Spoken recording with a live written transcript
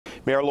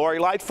Mayor Lori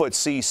Lightfoot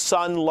sees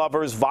sun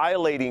lovers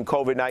violating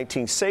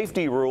COVID-19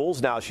 safety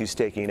rules. Now she's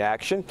taking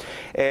action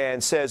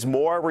and says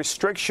more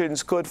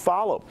restrictions could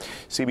follow.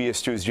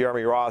 CBS 2's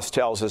Jeremy Ross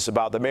tells us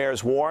about the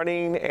mayor's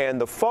warning and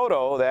the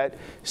photo that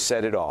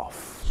set it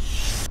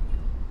off.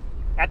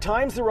 At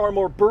times there are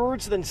more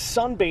birds than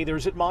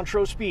sunbathers at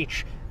Montrose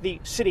Beach. The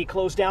city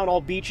closed down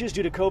all beaches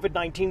due to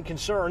COVID-19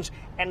 concerns,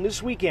 and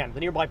this weekend the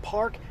nearby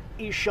park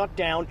is shut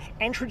down,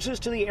 entrances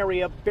to the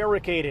area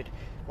barricaded.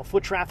 While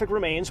foot traffic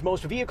remains,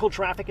 most vehicle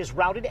traffic is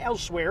routed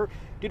elsewhere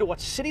due to what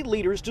city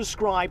leaders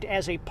described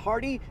as a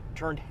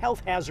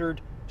party-turned-health hazard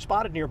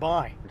spotted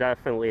nearby.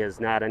 Definitely is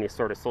not any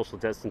sort of social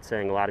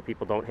distancing. A lot of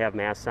people don't have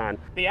masks on.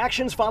 The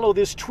actions follow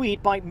this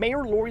tweet by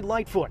Mayor Lori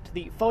Lightfoot.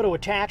 The photo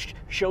attached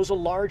shows a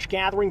large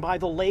gathering by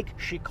the lake.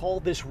 She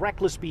called this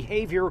reckless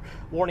behavior,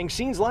 warning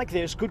scenes like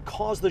this could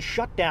cause the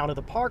shutdown of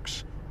the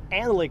parks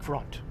and the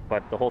lakefront.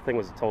 But the whole thing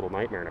was a total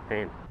nightmare and a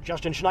pain.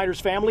 Justin Schneider's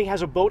family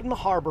has a boat in the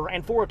harbor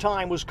and for a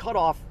time was cut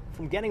off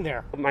from getting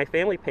there. My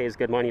family pays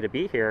good money to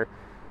be here.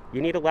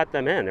 You need to let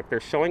them in. If they're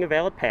showing a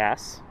valid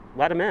pass,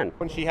 let them in.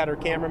 When she had her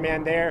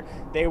cameraman there,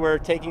 they were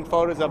taking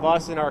photos of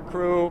us and our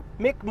crew.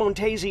 Mick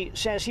Montrose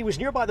says he was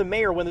nearby the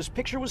mayor when this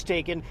picture was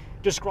taken,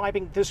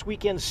 describing this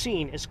weekend's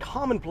scene as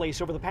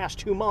commonplace over the past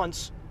 2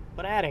 months,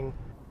 but adding,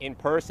 in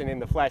person, in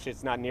the flesh,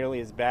 it's not nearly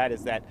as bad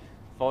as that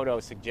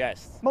photo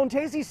suggests.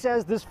 Montrose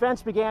says this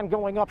fence began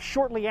going up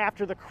shortly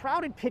after the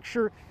crowded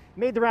picture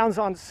made the rounds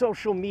on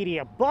social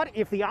media. But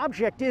if the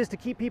object is to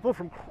keep people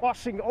from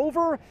crossing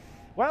over,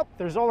 well,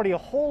 there's already a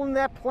hole in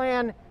that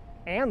plan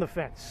and the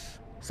fence.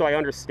 So I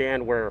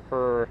understand where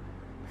her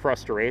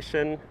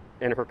frustration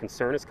and her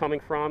concern is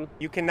coming from.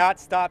 You cannot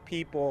stop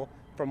people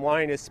from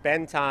wanting to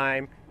spend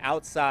time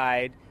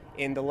outside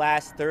in the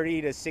last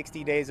 30 to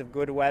 60 days of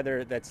good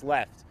weather that's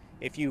left.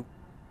 If you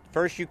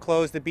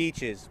close the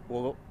beaches,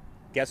 well,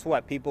 guess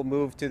what? People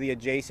move to the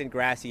adjacent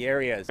grassy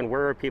areas. And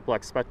where are people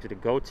expected to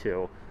go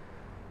to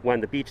when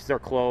the beaches are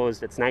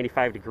closed, it's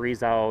 95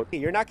 degrees out?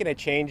 You're not going to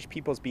change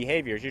people's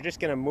behaviors. You're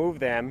just going to move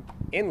them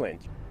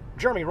inland.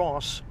 Jeremy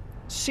Ross,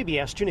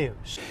 CBS 2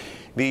 News.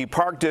 The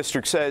Park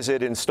District says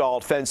it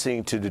installed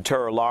fencing to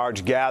deter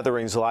large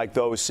gatherings like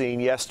those seen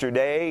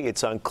yesterday.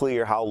 It's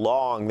unclear how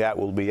long that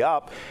will be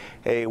up.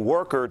 A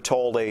worker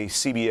told a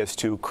CBS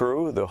 2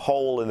 crew the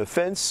hole in the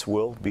fence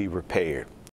will be repaired.